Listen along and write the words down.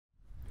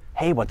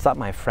Hey, what's up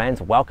my friends?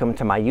 Welcome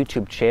to my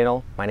YouTube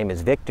channel. My name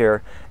is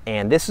Victor,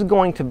 and this is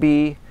going to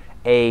be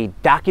a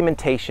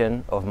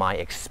documentation of my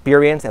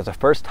experience as a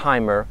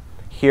first-timer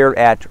here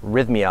at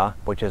Rythmia,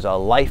 which is a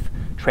life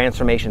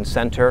transformation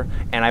center,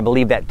 and I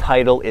believe that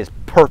title is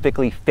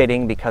perfectly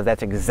fitting because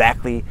that's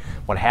exactly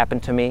what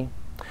happened to me.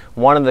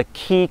 One of the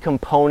key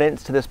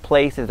components to this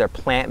place is their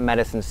plant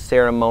medicine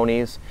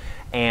ceremonies,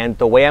 and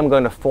the way I'm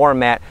going to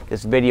format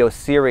this video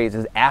series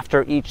is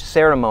after each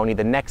ceremony,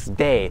 the next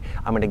day,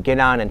 I'm going to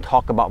get on and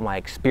talk about my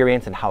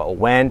experience and how it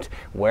went,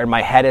 where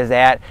my head is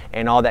at,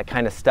 and all that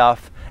kind of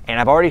stuff. And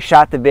I've already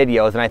shot the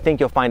videos, and I think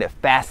you'll find it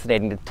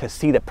fascinating to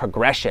see the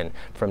progression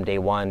from day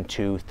 1,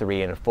 2,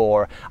 3, and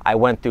 4. I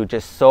went through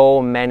just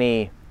so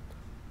many,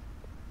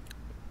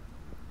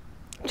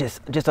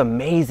 just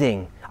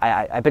amazing.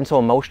 I've been so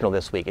emotional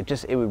this week. It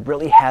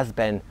really has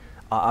been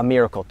a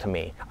miracle to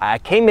me. I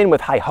came in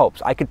with high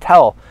hopes. I could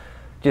tell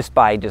just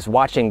by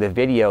watching the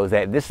videos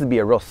that this would be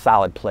a real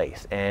solid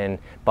place,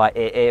 but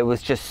it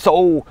was just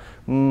so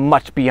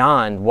much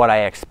beyond what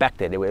I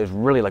expected. It was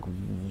really like,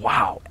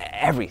 wow,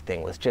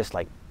 everything was just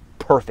like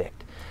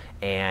perfect,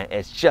 and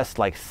it's just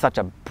like such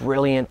a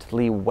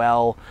brilliantly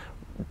well-oiled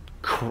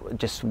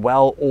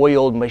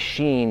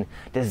machine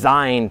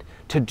designed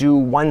to do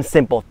one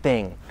simple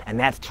thing, and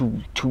that's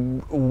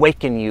to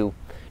awaken you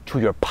to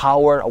your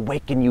power,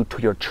 awaken you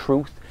to your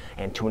truth,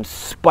 and to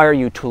inspire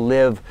you to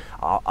live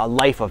a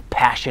life of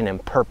passion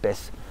and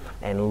purpose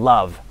and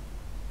love.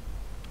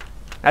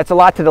 That's a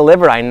lot to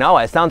deliver, I know.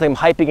 It sounds like I'm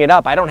hyping it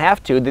up. I don't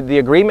have to. The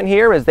agreement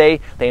here is they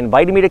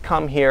invited me to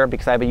come here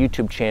because I have a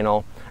YouTube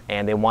channel,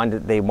 and they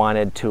wanted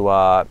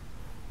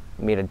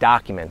me to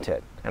document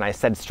it. And I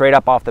said straight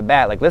up off the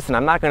bat, like, listen,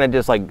 I'm not going to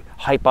just like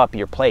hype up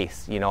your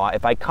place. You know,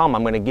 if I come,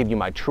 I'm going to give you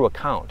my true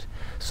account.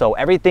 So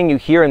everything you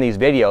hear in these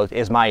videos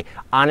is my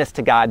honest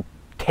to God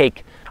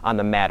take on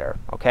the matter,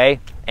 okay?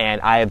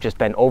 And I have just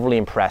been overly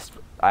impressed.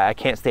 I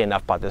can't say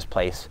enough about this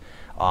place.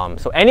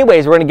 So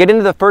anyways, we're going to get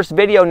into the first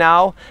video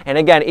now. And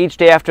again, each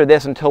day after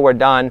this until we're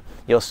done,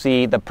 you'll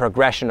see the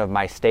progression of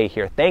my stay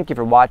here. Thank you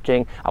for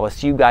watching. I will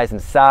see you guys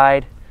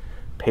inside.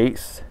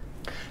 Peace.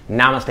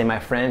 Namaste, my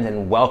friends,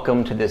 and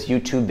welcome to this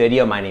YouTube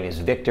video. My name is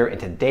Victor, and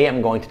today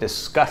I'm going to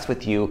discuss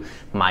with you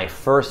my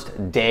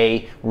first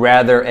day,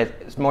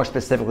 more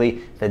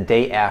specifically, the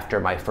day after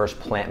my first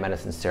plant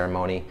medicine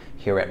ceremony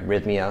here at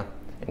Rythmia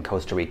in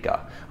Costa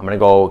Rica. I'm going to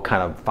go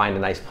kind of find a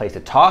nice place to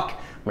talk.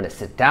 I'm going to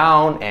sit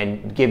down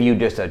and give you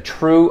just a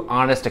true,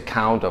 honest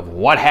account of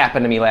what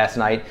happened to me last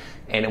night,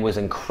 and it was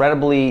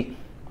incredibly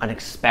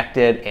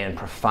unexpected and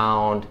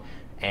profound.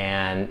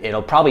 And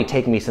it'll probably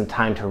take me some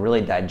time to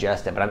really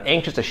digest it, but I'm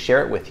anxious to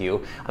share it with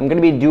you. I'm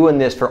going to be doing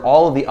this for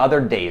all of the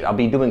other days. I'll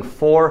be doing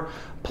 4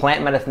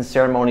 plant medicine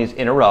ceremonies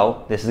in a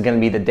row. This is going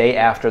to be the day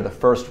after the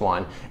first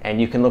one,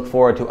 and you can look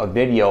forward to a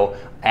video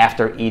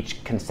after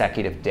each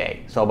consecutive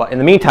day. So, but in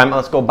the meantime,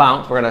 let's go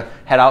bounce. We're going to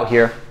head out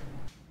here.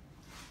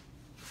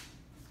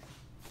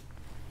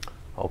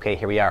 Okay,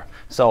 here we are.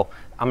 So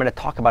I'm going to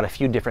talk about a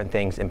few different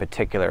things in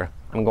particular.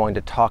 I'm going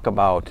to talk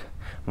about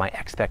my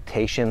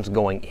expectations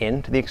going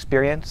into the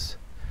experience,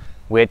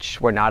 which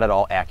were not at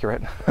all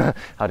accurate,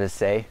 I'll just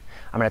say.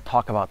 I'm going to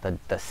talk about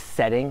the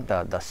setting,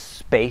 the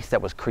space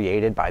that was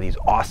created by the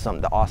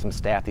awesome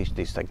staff.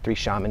 These like 3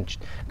 shaman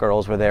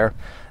girls were there,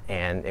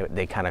 and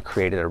they kind of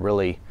created a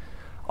really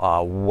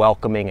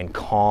welcoming and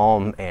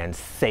calm and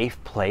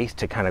safe place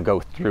to kind of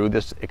go through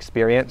this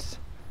experience.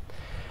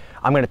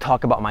 I'm going to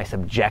talk about my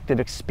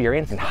subjective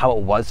experience and how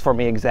it was for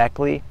me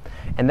exactly.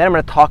 And then I'm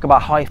going to talk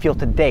about how I feel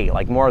today,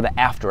 like more of the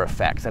after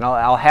effects. And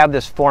I'll have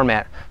this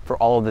format for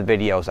all of the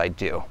videos I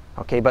do.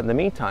 Okay, but in the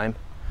meantime,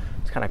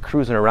 just kind of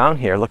cruising around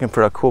here looking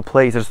for a cool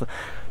place. There's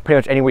pretty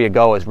much anywhere you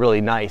go is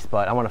really nice,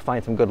 but I want to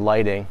find some good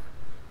lighting.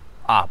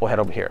 We'll head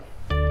over here.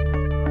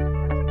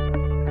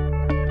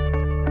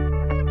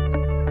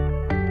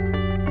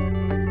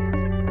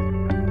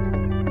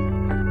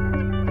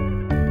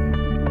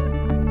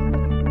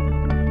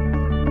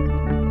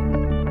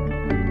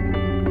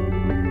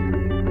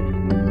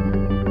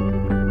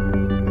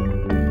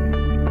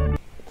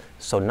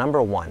 So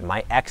number 1,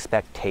 my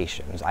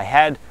expectations. I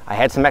had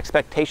some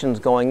expectations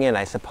going in.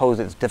 I suppose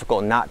it's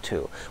difficult not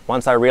to.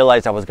 Once I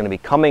realized I was going to be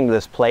coming to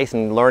this place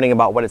and learning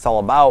about what it's all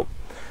about,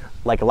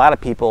 like a lot of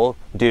people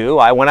do,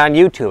 I went on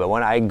YouTube.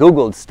 I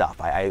Googled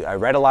stuff. I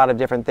read a lot of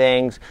different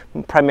things.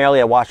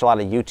 Primarily, I watched a lot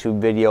of YouTube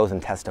videos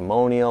and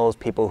testimonials,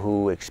 people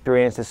who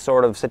experienced this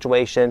sort of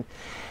situation.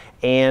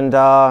 And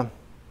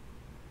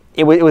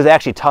it was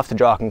actually tough to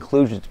draw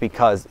conclusions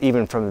because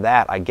even from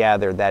that, I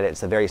gathered that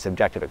it's a very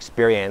subjective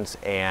experience,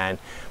 and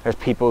there's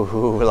people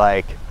who were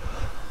like,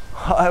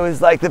 I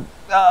was like,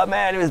 oh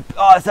man, it was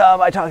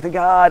awesome, I talked to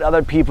God.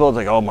 Other people, it's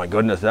like, oh my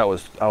goodness,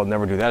 I'll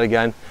never do that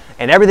again,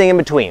 and everything in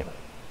between.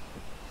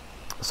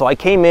 So I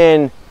came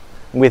in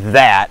with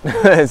that.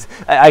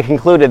 I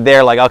concluded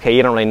there, like, okay,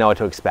 you don't really know what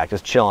to expect,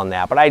 just chill on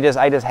that. But I just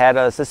had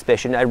a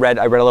suspicion. I read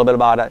a little bit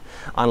about it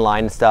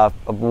online and stuff,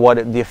 of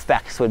what the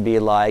effects would be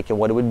like and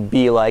what it would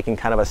be like in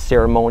kind of a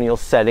ceremonial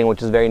setting,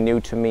 which is very new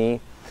to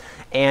me.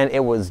 and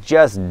it was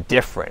just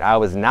different.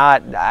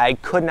 I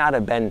could not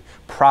have been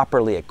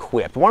properly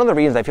equipped. One of the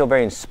reasons I feel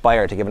very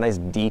inspired to give a nice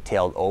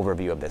detailed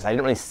overview of this, I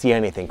didn't really see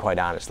anything, quite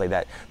honestly,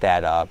 that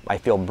I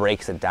feel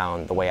breaks it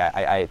down the way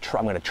I'm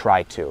going to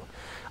try to.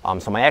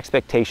 So my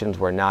expectations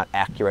were not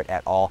accurate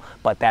at all,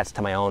 but that's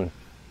to my own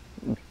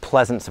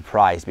pleasant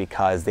surprise,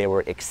 because they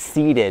were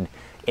exceeded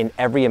in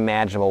every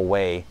imaginable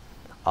way,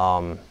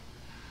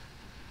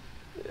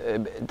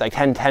 like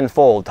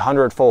tenfold,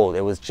 100-fold.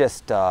 It was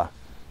just,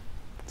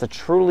 it's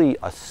truly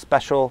a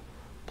special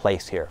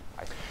place here.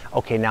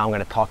 Okay, now I'm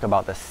going to talk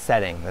about the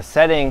setting. The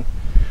setting,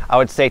 I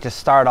would say, to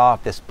start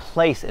off, this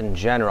place in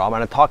general, I'm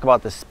going to talk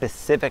about the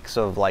specifics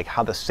of like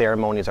how the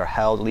ceremonies are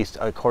held, at least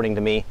according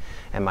to me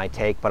and my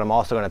take, but I'm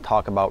also going to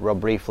talk about real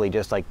briefly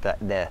just like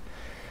the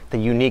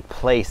unique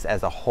place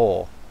as a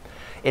whole.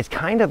 It's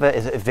kind of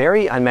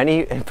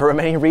for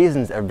many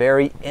reasons, a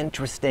very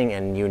interesting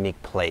and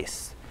unique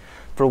place.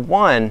 For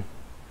one,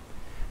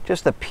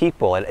 just the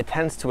people. It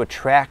tends to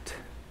attract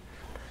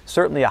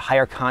certainly a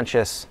higher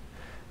conscious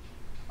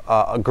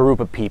a group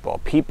of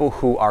people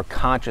who are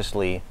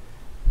consciously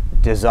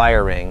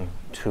desiring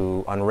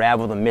to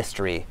unravel the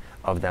mystery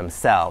of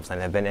themselves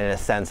and have been, in a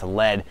sense,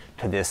 led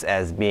to this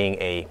as being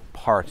a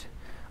part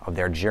of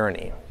their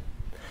journey.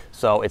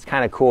 So it's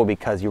kind of cool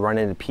because you run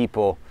into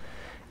people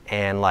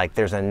and like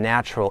there's a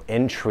natural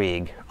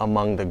intrigue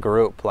among the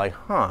group, like,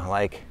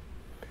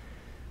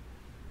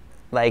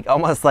 like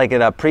almost like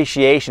an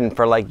appreciation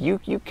for like, you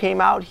came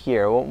out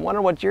here, well,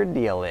 wonder what your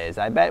deal is.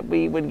 I bet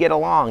we would get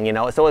along, you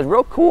know? So it's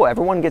real cool.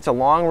 Everyone gets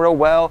along real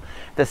well.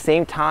 At the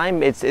same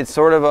time, it's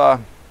sort of a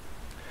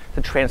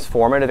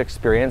transformative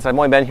experience. I've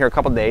only been here a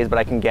couple days, but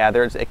I can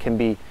gather it can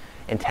be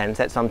intense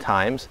at some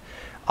times.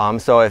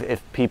 So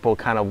if people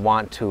kind of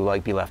want to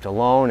like be left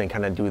alone and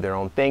kind of do their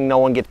own thing, no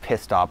one gets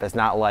pissed off. It's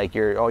not like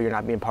you're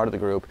not being part of the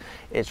group.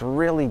 It's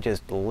really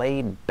just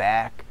laid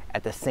back,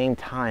 at the same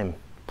time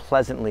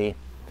pleasantly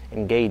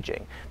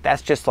engaging.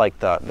 That's just like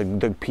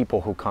the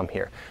people who come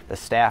here. The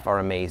staff are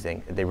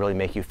amazing. They really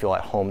make you feel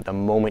at home the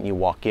moment you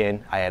walk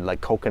in. I had like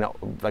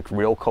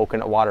real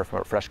coconut water from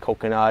a fresh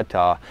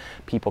coconut.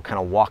 People kind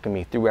of walking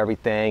me through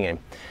everything, and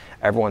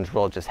everyone's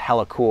real just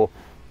hella cool.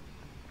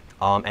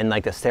 And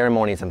like the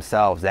ceremonies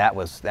themselves,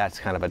 that's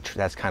kind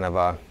of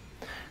a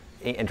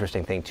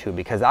interesting thing too,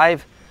 because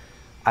I've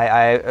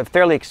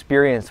fairly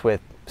experienced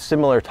with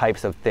similar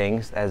types of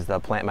things as the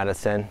plant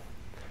medicine.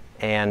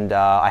 And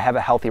I have a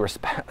healthy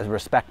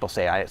respect, we'll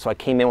say. So I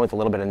came in with a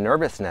little bit of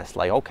nervousness,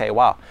 like, okay,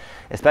 wow.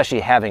 Especially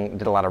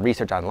did a lot of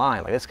research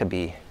online, like this could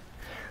be,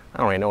 I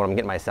don't really know what I'm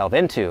getting myself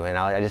into. And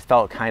I just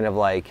felt kind of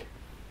like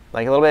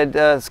a little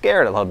bit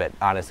scared, a little bit,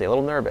 honestly, a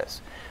little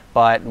nervous.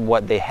 But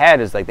what they had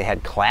is like they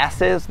had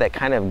classes that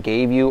kind of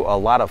gave you a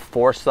lot of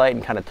foresight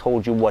and kind of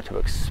told you what to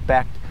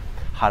expect,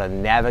 how to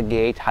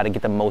navigate, how to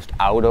get the most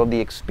out of the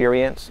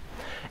experience.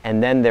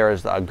 And then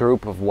there's a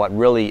group of what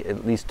really,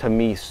 at least to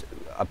me,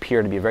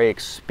 appear to be a very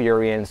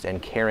experienced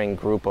and caring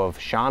group of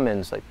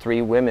shamans, like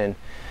 3 women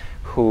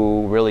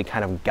who really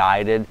kind of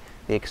guided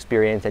the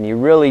experience, and you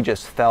really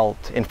just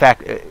felt, in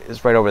fact,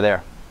 it's right over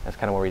there. That's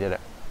kind of where we did it.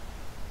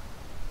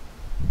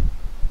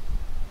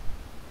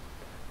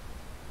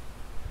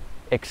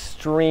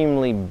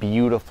 Extremely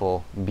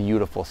beautiful,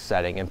 beautiful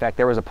setting. In fact,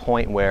 there was a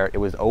point where it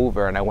was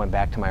over and I went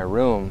back to my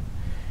room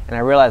and I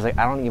realized, like,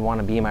 I don't even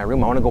want to be in my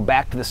room. I want to go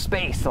back to the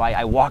space. So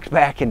I walked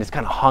back and just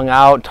kind of hung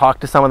out,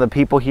 talked to some of the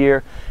people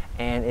here,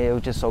 and it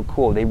was just so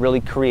cool. They really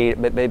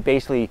they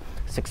basically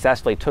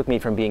successfully took me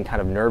from being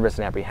kind of nervous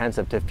and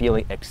apprehensive to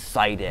feeling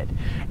excited.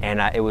 And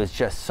it was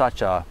just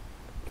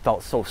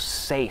felt so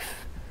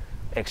safe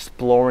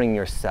exploring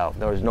yourself.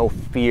 There was no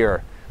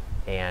fear.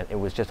 And it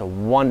was just a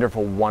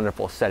wonderful,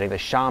 wonderful setting. The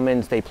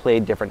shamans, they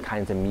played different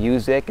kinds of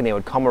music, and they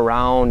would come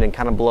around and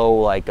kind of blow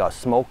like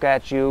smoke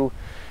at you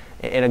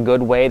in a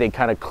good way. They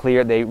kind of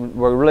cleared, they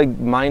were really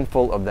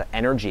mindful of the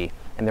energy,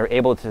 and they're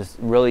able to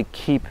really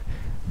keep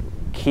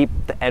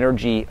the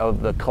energy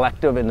of the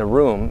collective in the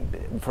room,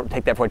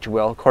 take that for what you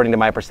will, according to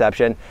my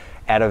perception,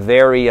 at a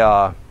very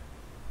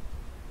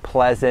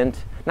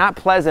pleasant, not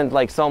pleasant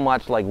like so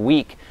much like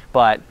weak,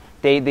 but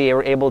they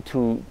were able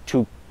to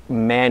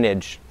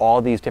manage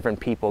all these different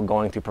people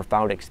going through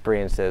profound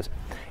experiences,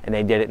 and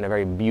they did it in a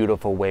very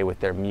beautiful way with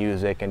their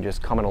music and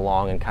just coming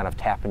along and kind of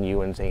tapping you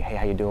and saying, hey,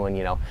 how you doing,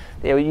 you know.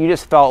 You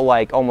just felt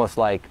like almost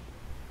like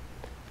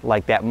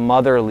that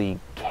motherly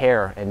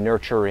care and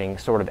nurturing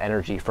sort of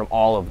energy from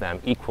all of them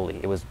equally.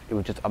 It was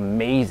just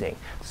amazing.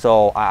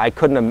 So I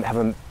couldn't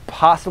have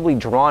possibly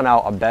drawn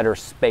out a better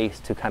space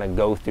to kind of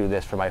go through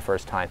this for my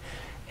first time.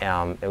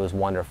 It was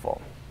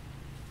wonderful.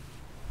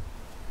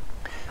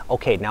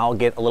 Okay, now I'll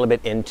get a little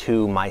bit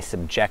into my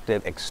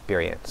subjective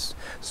experience.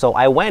 So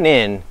I went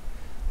in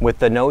with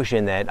the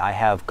notion that I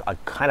have a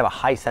kind of a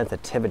high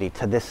sensitivity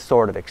to this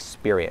sort of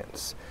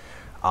experience.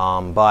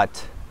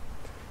 But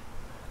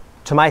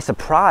to my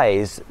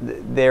surprise,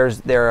 there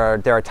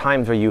are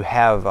times where you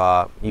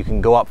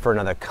can go up for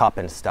another cup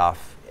and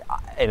stuff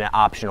in an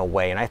optional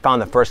way. And I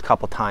found the first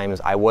couple times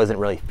I wasn't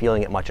really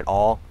feeling it much at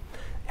all.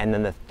 And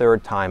then the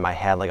third time I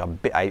had like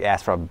I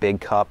asked for a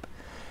big cup.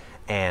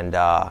 and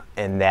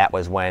that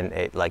was when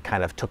it like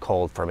kind of took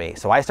hold for me.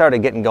 So I started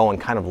getting going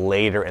kind of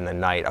later in the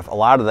night. A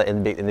lot of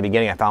in the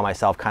beginning, I found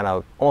myself kind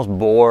of almost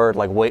bored,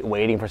 like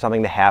waiting for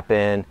something to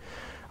happen.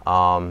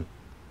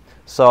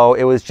 So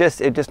it's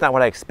just not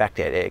what I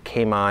expected. It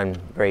came on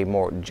very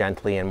more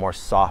gently and more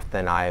soft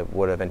than I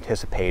would have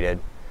anticipated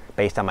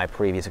based on my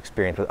previous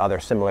experience with other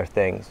similar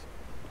things.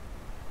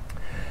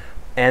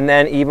 And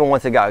then even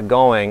once it got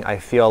going, I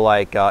feel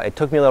like it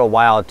took me a little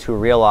while to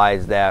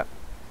realize that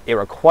it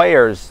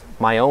requires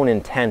my own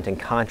intent and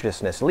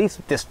consciousness, at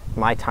least this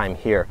my time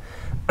here,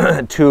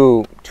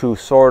 to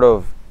sort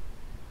of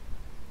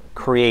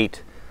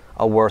create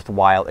a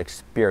worthwhile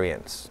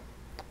experience.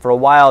 For a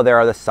while, there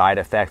are the side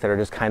effects that are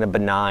just kind of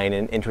benign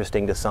and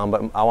interesting to some,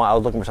 but I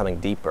was looking for something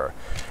deeper.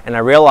 And I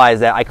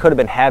realized that I could have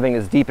been having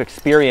this deep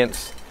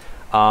experience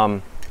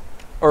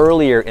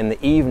earlier in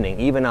the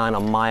evening, even on a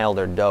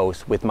milder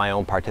dose with my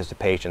own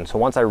participation. So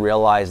once I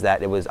realized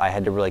that I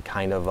had to really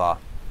kind of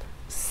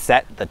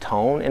set the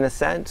tone in a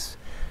sense,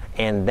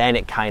 and then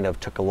it kind of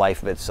took a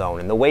life of its own.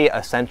 And the way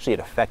essentially it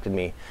affected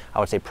me, I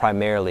would say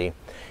primarily,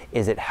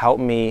 is it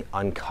helped me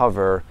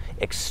uncover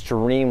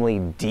extremely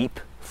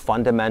deep,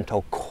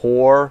 fundamental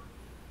core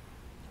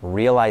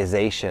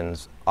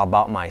realizations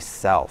about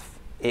myself.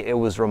 It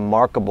was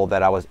remarkable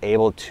that I was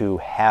able to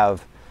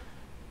have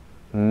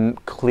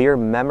clear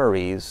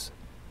memories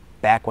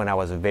back when I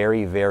was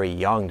very, very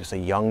young, just a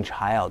young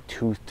child,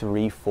 2,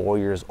 3, 4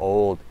 years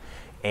old.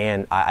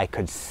 And I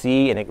could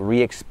see and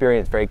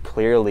re-experience very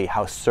clearly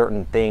how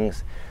certain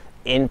things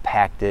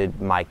impacted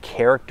my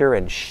character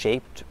and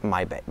shaped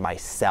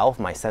myself,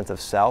 my sense of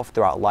self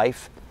throughout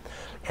life.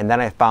 And then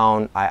I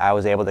found I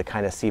was able to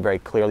kind of see very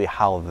clearly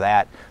how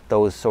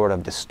those sort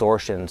of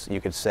distortions,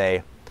 you could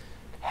say,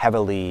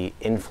 heavily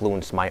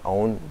influenced my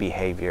own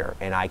behavior.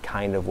 And I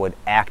kind of would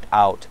act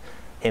out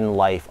in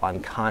life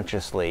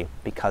unconsciously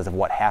because of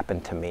what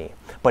happened to me.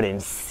 But in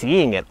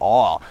seeing it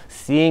all,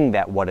 seeing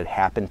that what had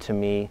happened to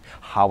me,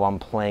 how I'm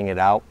playing it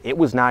out, it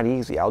was not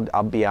easy.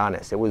 I'll be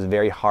honest. It was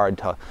very hard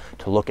to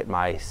look at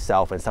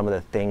myself and some of the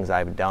things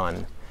I've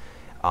done.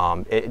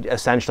 It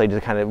essentially,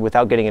 just kind of,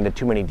 without getting into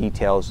too many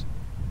details,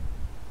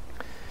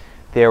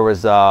 there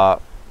was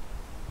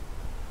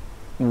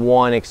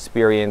one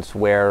experience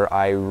where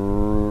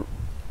I'm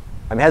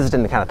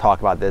hesitant to kind of talk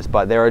about this,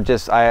 but there are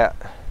just,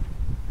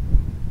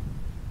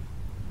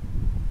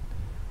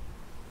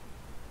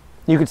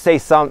 you could say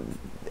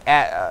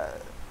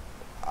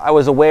I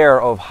was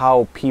aware of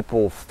how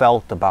people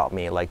felt about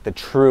me, like the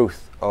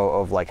truth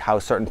of like how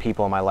certain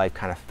people in my life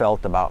kind of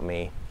felt about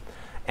me.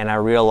 And I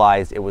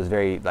realized it was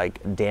very like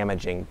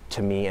damaging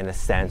to me in a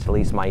sense, at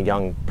least my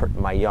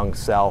young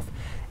self,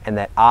 and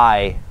that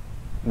I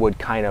would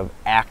kind of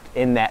act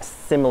in that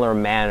similar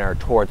manner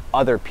towards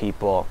other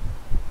people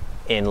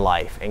in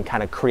life and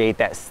kind of create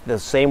that, the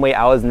same way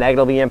I was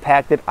negatively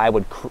impacted, I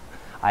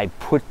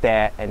put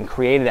that and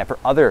created that for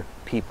other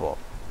people,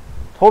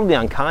 totally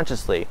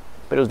unconsciously.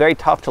 But it was very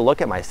tough to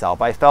look at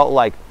myself. I felt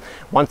like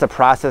once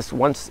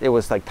it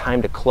was like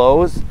time to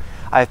close,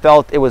 I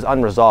felt it was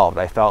unresolved.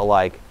 I felt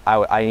like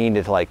I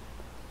needed to like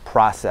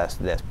process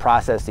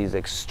these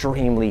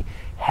extremely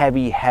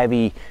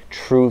heavy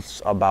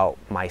truths about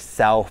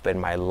myself and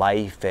my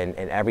life and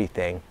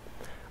everything.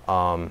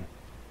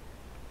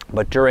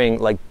 But during,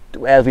 like,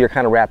 as we were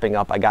kind of wrapping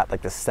up, I got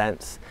like the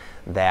sense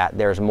that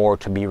there's more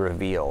to be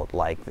revealed.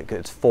 Like,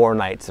 it's 4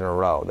 nights in a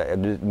row.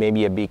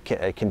 Maybe it'd be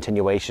a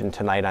continuation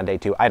tonight on day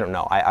 2. I don't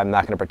know. I'm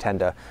not going to pretend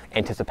to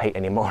anticipate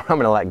anymore. I'm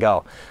going to let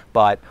go.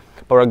 But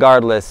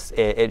regardless,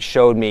 it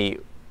showed me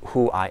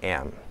who I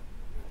am.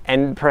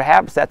 And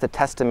perhaps that's a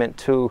testament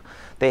to,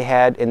 they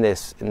had in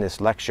this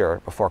lecture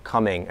before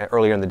coming,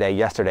 earlier in the day,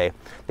 yesterday,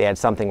 they had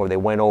something where they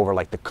went over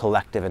like the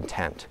collective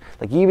intent.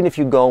 Like, even if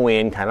you go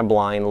in kind of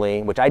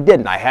blindly, which I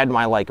didn't, I had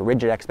my like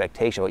rigid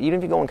expectation, but even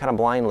if you go in kind of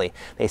blindly,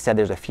 they said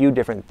there's a few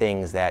different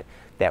things that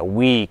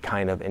we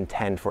kind of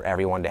intend for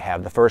everyone to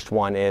have. The first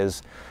one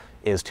is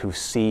to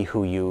see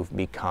who you've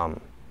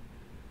become.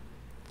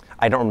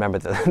 I don't remember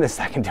the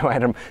second two. I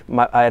had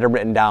them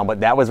written down,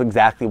 but that was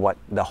exactly what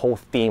the whole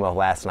theme of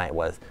last night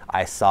was.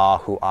 I saw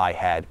who I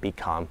had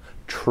become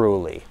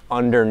truly,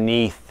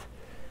 underneath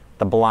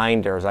the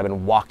blinders I've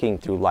been walking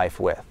through life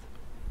with.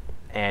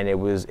 And it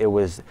was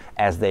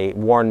as they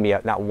warned me,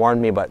 not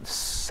warned me, but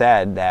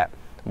said that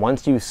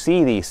once you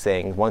see these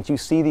things, once you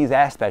see these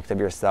aspects of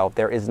yourself,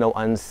 there is no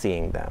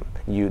unseeing them.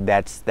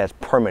 That's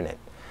permanent.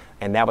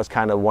 And that was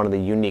kind of one of the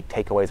unique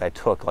takeaways I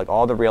took. Like,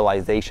 all the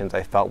realizations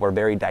I felt were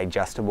very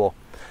digestible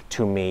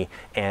to me,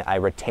 and I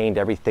retained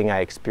everything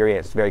I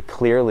experienced very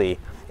clearly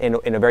in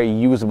a very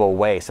usable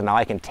way. So now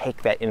I can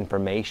take that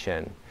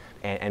information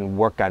and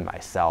work on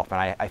myself.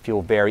 And I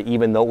feel very,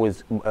 even though it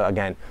was,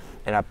 again,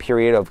 in a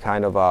period of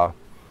kind of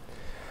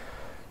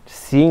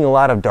seeing a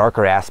lot of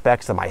darker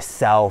aspects of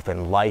myself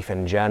and life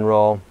in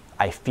general,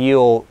 I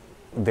feel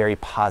very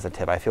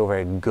positive. I feel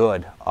very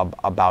good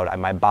about it.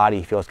 My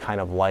body feels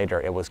kind of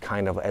lighter. It was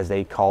kind of, as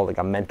they call it, like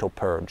a mental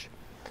purge.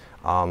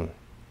 So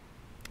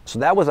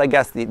that was, I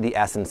guess, the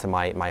essence of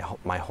my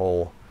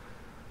whole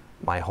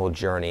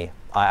journey.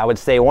 I would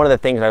say one of the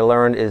things I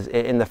learned is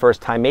in the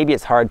first time, maybe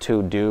it's hard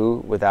to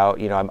do without,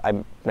 you know,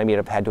 I maybe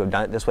have had to have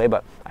done it this way,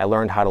 but I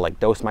learned how to like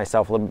dose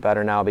myself a little bit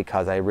better now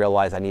because I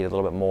realized I needed a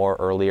little bit more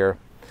earlier.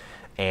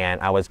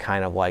 And I was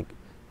kind of like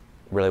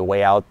really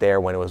way out there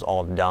when it was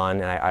all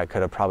done. And I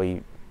could have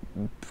probably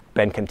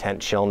been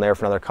content chilling there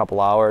for another couple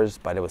hours,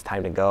 but it was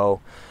time to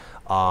go.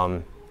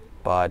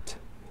 But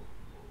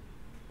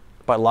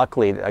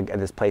luckily,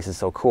 this place is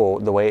so cool.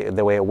 The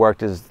way it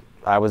worked is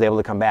I was able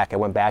to come back. I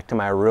went back to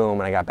my room,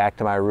 and I got back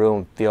to my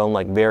room feeling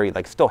like very,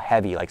 like still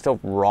heavy, like still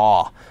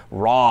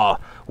raw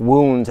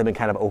wounds have been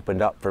kind of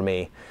opened up for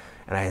me.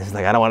 And I was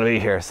like, I don't want to be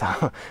here. So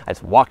I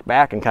just walked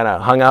back and kind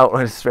of hung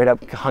out, straight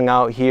up hung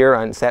out here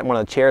and sat in one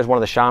of the chairs. One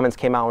of the shamans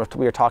came out and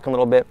we were talking a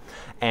little bit,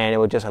 and it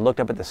was just, I looked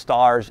up at the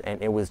stars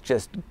and it was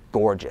just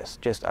gorgeous.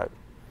 Just,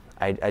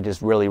 I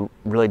just really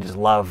just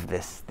love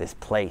this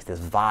place, this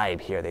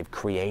vibe here they've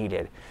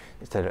created.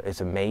 It's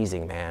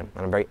amazing, man.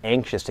 And I'm very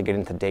anxious to get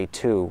into day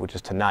 2, which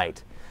is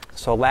tonight.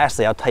 So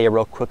lastly, I'll tell you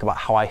real quick about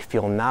how I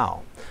feel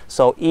now.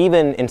 So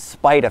even in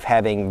spite of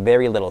having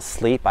very little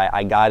sleep,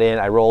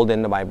 I rolled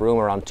into my room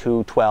around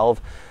 2:12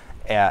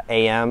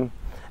 a.m.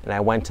 and I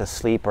went to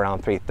sleep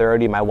around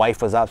 3:30. My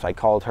wife was up, so I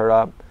called her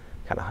up,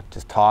 kind of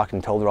just talked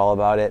and told her all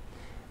about it.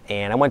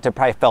 And I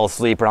probably fell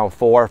asleep around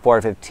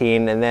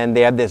 4:15, and then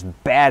they have this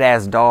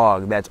badass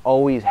dog that's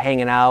always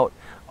hanging out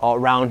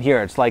around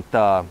here. It's like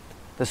the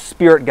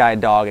spirit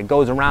guide dog. It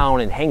goes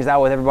around and hangs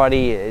out with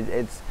everybody.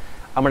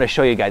 I'm going to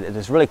show you guys. It's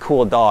this really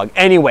cool dog.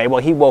 Anyway,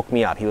 well, he woke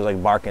me up. He was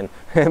like barking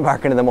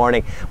in the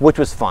morning, which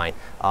was fine.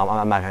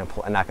 I'm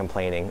not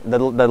complaining. The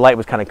light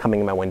was kind of coming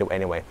in my window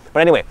anyway.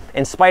 But anyway,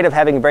 in spite of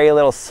having very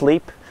little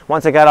sleep,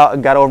 once I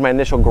got over my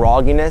initial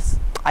grogginess,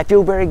 I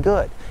feel very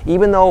good.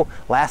 Even though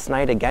last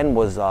night again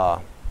was,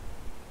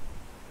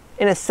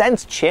 in a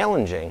sense,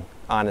 challenging,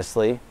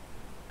 honestly.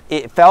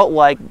 It felt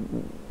like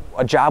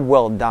a job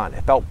well done.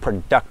 It felt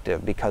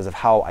productive because of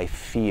how I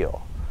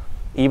feel.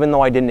 Even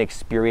though I didn't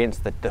experience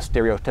the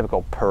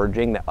stereotypical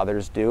purging that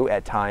others do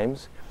at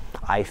times,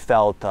 I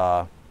felt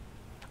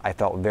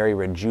very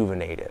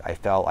rejuvenated. I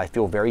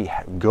feel very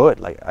good,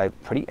 like I'm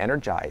pretty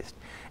energized.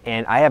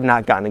 And I have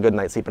not gotten a good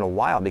night's sleep in a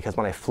while because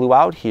when I flew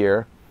out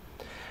here,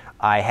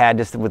 I had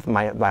just with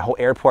my whole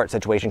airport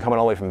situation coming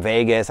all the way from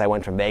Vegas. I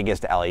went from Vegas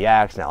to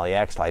LAX and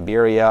LAX to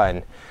Liberia,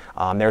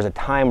 and there was a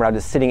time where I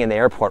was just sitting in the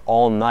airport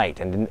all night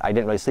and I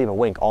didn't really sleep a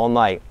wink all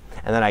night.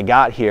 And then I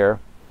got here,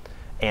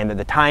 and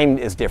the time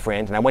is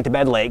different, and I went to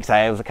bed late because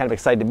I was kind of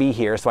excited to be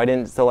here. So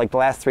like the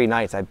last 3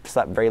 nights, I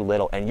slept very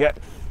little, and yet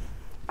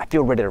I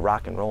feel ready to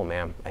rock and roll,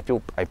 man. I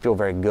feel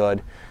very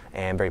good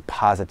and very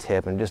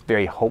positive and just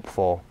very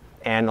hopeful.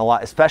 And a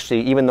lot, especially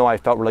even though I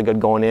felt really good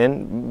going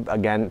in,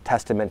 again,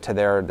 testament to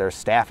their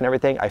staff and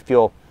everything, I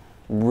feel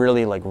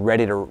really like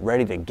ready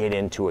to get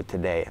into it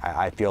today.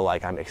 I feel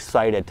like I'm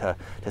excited to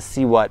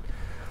see what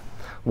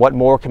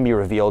more can be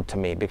revealed to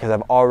me, because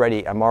I'm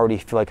already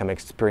feel like I'm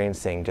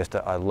experiencing just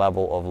a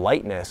level of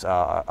lightness,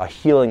 a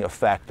healing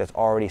effect that's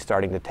already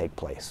starting to take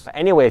place.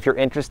 Anyway, if you're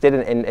interested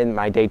in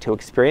my day 2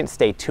 experience,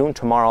 stay tuned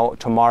tomorrow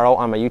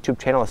on my YouTube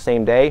channel, the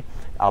same day.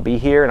 I'll be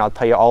here and I'll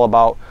tell you all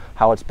about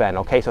how it's been.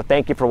 Okay, so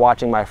thank you for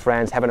watching, my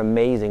friends. Have an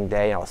amazing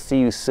day, and I'll see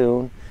you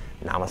soon.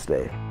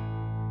 Namaste.